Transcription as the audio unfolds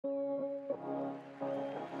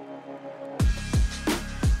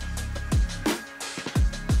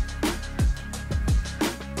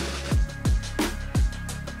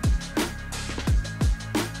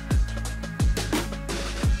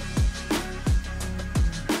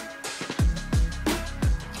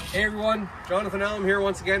Hey everyone, Jonathan Allen here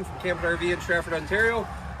once again from Camp and RV in Stratford, Ontario.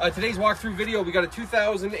 Today's walkthrough video, we got a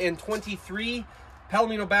 2023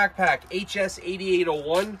 Palomino backpack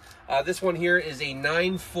HS8801. This one here is a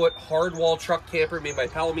 9-foot hardwall truck camper made by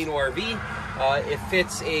Palomino RV. It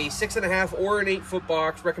fits a 6.5 or an 8-foot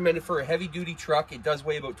box, recommended for a heavy duty truck. It does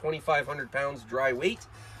weigh about 2,500 pounds dry weight.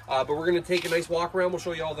 But we're going to take a nice walk around. We'll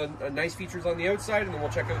show you all the nice features on the outside, and then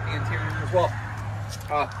we'll check out the interior as well.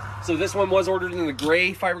 So this one was ordered in the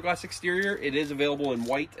gray fiberglass exterior. It is available in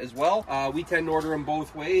white as well. We tend to order them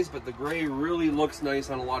both ways, but the gray really looks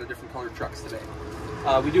nice on a lot of different colored trucks today.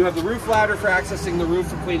 We do have the roof ladder for accessing the roof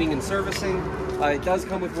for cleaning and servicing. It does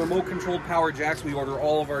come with remote controlled power jacks. We order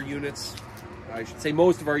all of our units, I should say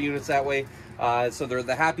most of our units that way. So they're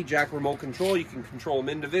the Happy Jack remote control. You can control them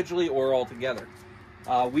individually or all together.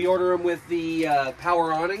 We order them with the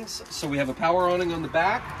power awnings. So we have a power awning on the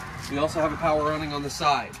back. We also have a power awning on the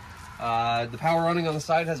side. The power awning on the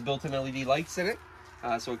side has built-in LED lights in it,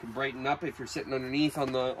 so it can brighten up if you're sitting underneath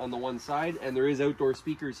on the one side. And there is outdoor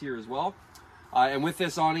speakers here as well. And with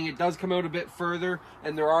this awning, it does come out a bit further,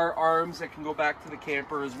 and there are arms that can go back to the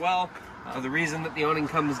camper as well. The reason that the awning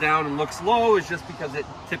comes down and looks low is just because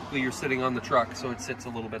typically you're sitting on the truck, so it sits a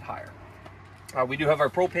little bit higher. We do have our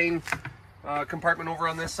propane compartment over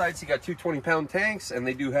on this side, so you got two 20-pound tanks, and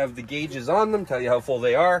they do have the gauges on them, tell you how full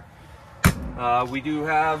they are. We do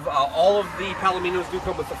have all of the Palominos do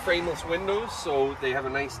come with the frameless windows, so they have a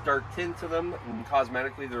nice dark tint to them, and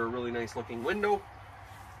cosmetically they're a really nice looking window.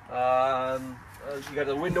 You got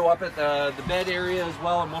a window up at the bed area as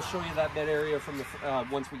well, and we'll show you that bed area from the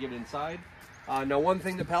once we get inside. Now, one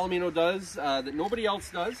thing that Palomino does that nobody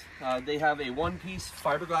else does, they have a one-piece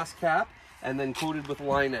fiberglass cap and then coated with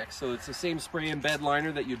Line-X. So it's the same spray and bed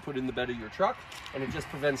liner that you'd put in the bed of your truck, and it just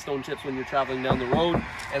prevents stone chips when you're traveling down the road.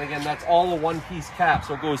 And again, that's all a one-piece cap,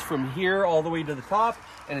 so it goes from here all the way to the top,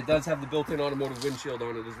 and it does have the built-in automotive windshield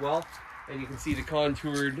on it as well. And you can see the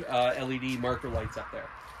contoured LED marker lights up there.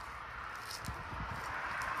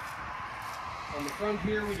 On the front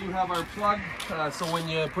here, we do have our plug. So when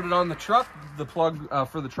you put it on the truck, the plug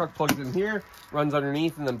for the truck plugs in here, runs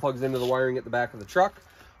underneath, and then plugs into the wiring at the back of the truck.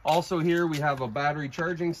 Also here, we have a battery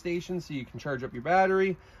charging station, so you can charge up your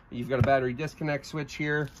battery. You've got a battery disconnect switch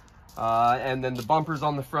here. And then the bumpers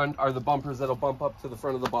on the front are the bumpers that'll bump up to the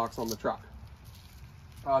front of the box on the truck.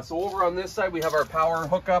 So over on this side, we have our power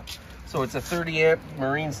hookup. So it's a 30-amp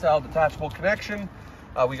marine-style detachable connection.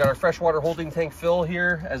 We got our freshwater holding tank fill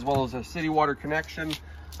here, as well as a city water connection.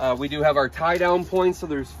 We do have our tie-down points, so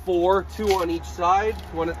there's 4, 2 on each side,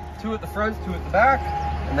 2 at the front, 2 at the back,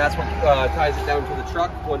 and that's what ties it down to the truck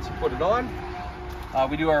once you put it on.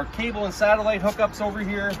 We do our cable and satellite hookups over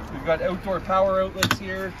here. We've got outdoor power outlets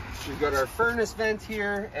here. We've got our furnace vent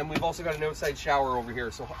here, and we've also got an outside shower over here,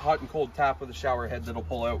 so hot and cold tap with a shower head that'll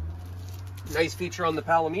pull out. Nice feature on the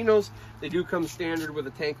Palominos, they do come standard with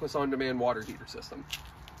a tankless on-demand water heater system.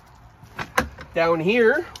 Down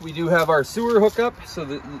here, we do have our sewer hookup, so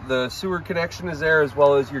the sewer connection is there, as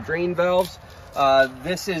well as your drain valves.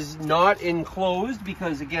 This is not enclosed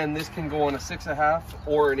because, again, this can go on a 6.5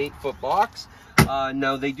 or an 8-foot box.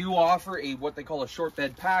 Now, they do offer what they call a short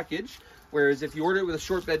bed package, whereas if you order it with a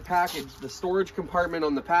short bed package, the storage compartment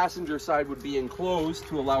on the passenger side would be enclosed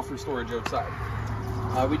to allow for storage outside.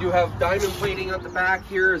 We do have diamond plating at the back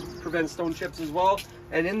here to prevent stone chips as well.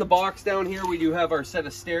 And in the box down here, we do have our set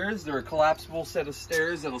of stairs. They're a collapsible set of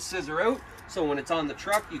stairs that'll scissor out. So when it's on the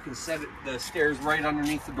truck, you can set the stairs right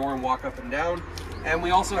underneath the door and walk up and down. And we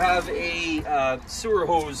also have a sewer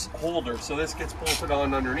hose holder. So this gets bolted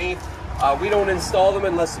on underneath. We don't install them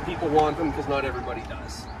unless the people want them, because not everybody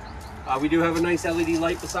does. We do have a nice LED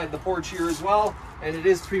light beside the porch here as well. And it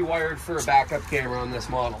is pre-wired for a backup camera on this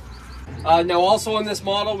model. Now also on this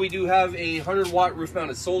model, we do have a 100-watt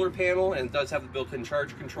roof-mounted solar panel, and it does have the built-in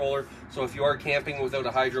charge controller. So if you are camping without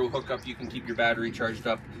a hydro hookup, you can keep your battery charged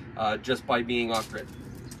up just by being off-grid.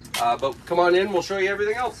 But come on in, we'll show you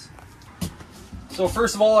everything else. So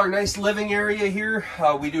first of all, our nice living area here,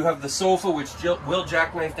 we do have the sofa, which will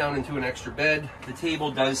jackknife down into an extra bed. The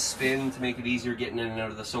table does spin to make it easier getting in and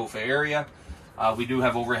out of the sofa area. We do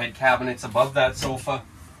have overhead cabinets above that sofa,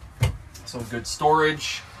 so good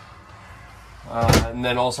storage. And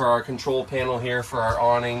then also our control panel here for our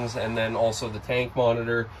awnings, and then also the tank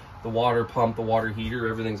monitor, the water pump, the water heater,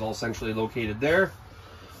 everything's all centrally located there.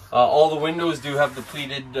 All the windows do have the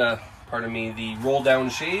pleated, the roll down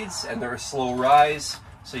shades, and they're a slow rise,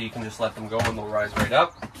 so you can just let them go and they'll rise right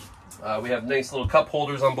up. We have nice little cup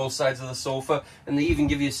holders on both sides of the sofa, and they even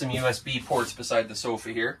give you some USB ports beside the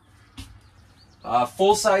sofa here.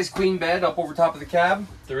 Full-size queen bed up over top of the cab.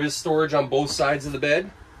 There is storage on both sides of the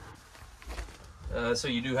bed. So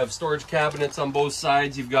you do have storage cabinets on both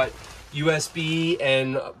sides. You've got USB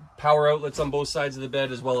and power outlets on both sides of the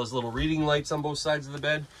bed, as well as little reading lights on both sides of the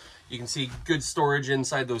bed. You can see good storage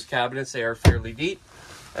inside those cabinets. They are fairly deep.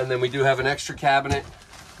 And then we do have an extra cabinet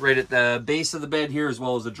right at the base of the bed here, as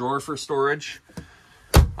well as a drawer for storage.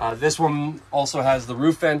 This one also has the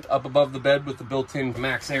roof vent up above the bed with the built-in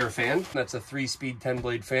max air fan. That's a 3-speed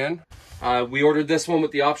 10-blade fan. We ordered this one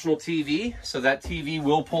with the optional TV, so that TV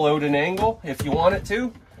will pull out an angle if you want it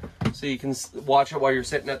to, so you can watch it while you're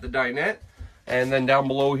sitting at the dinette. And then down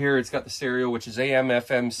below here, it's got the stereo, which is AM,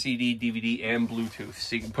 FM, CD, DVD, and Bluetooth.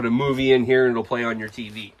 So you can put a movie in here and it'll play on your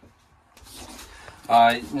TV.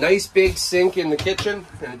 Nice big sink in the kitchen,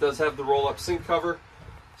 and it does have the roll-up sink cover.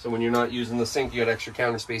 So when you're not using the sink, you got extra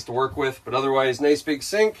counter space to work with. But otherwise, nice big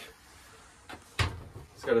sink.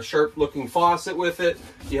 It's got a sharp looking faucet with it.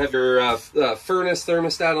 You have your furnace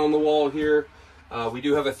thermostat on the wall here. We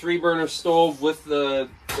do have a 3-burner stove with the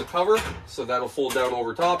cover, so that'll fold down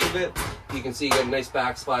over top of it. You can see you got a nice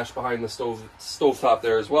backsplash behind the stove top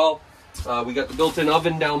there as well. We got the built-in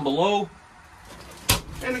oven down below,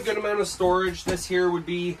 and a good amount of storage. This here would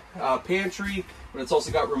be pantry, but it's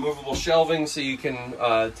also got removable shelving, so you can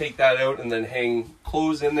take that out and then hang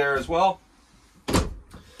clothes in there as well.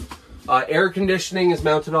 Air conditioning is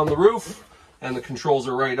mounted on the roof, and the controls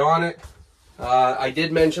are right on it. I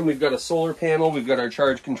did mention we've got a solar panel. We've got our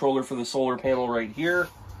charge controller for the solar panel right here.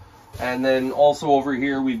 And then also over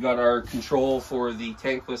here, we've got our control for the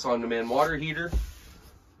tankless on-demand water heater.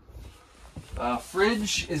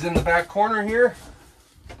 Fridge is in the back corner here.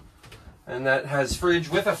 And that has fridge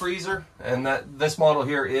with a freezer. And this model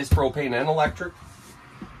here is propane and electric.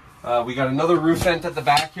 We got another roof vent at the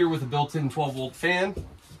back here with a built-in 12-volt fan.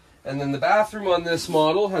 And then the bathroom on this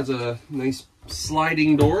model has a nice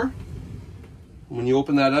sliding door. When you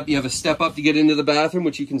open that up, you have a step up to get into the bathroom,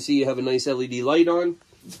 which you can see you have a nice LED light on.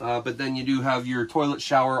 But then you do have your toilet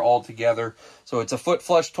shower all together. So it's a foot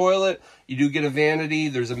flush toilet. You do get a vanity.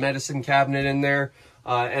 There's a medicine cabinet in there.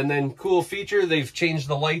 And then cool feature, they've changed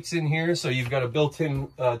the lights in here. So you've got a built-in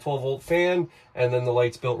 12-volt fan, and then the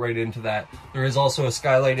lights built right into that. There is also a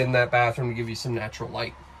skylight in that bathroom to give you some natural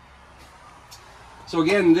light. So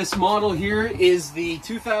again, this model here is the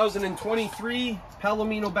 2023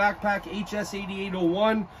 Palomino Backpack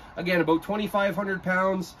HS8801. Again, about 2,500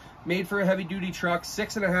 pounds, made for a heavy-duty truck,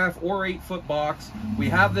 6.5 or 8-foot box. We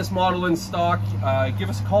have this model in stock. Give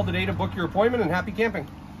us a call today to book your appointment, and happy camping.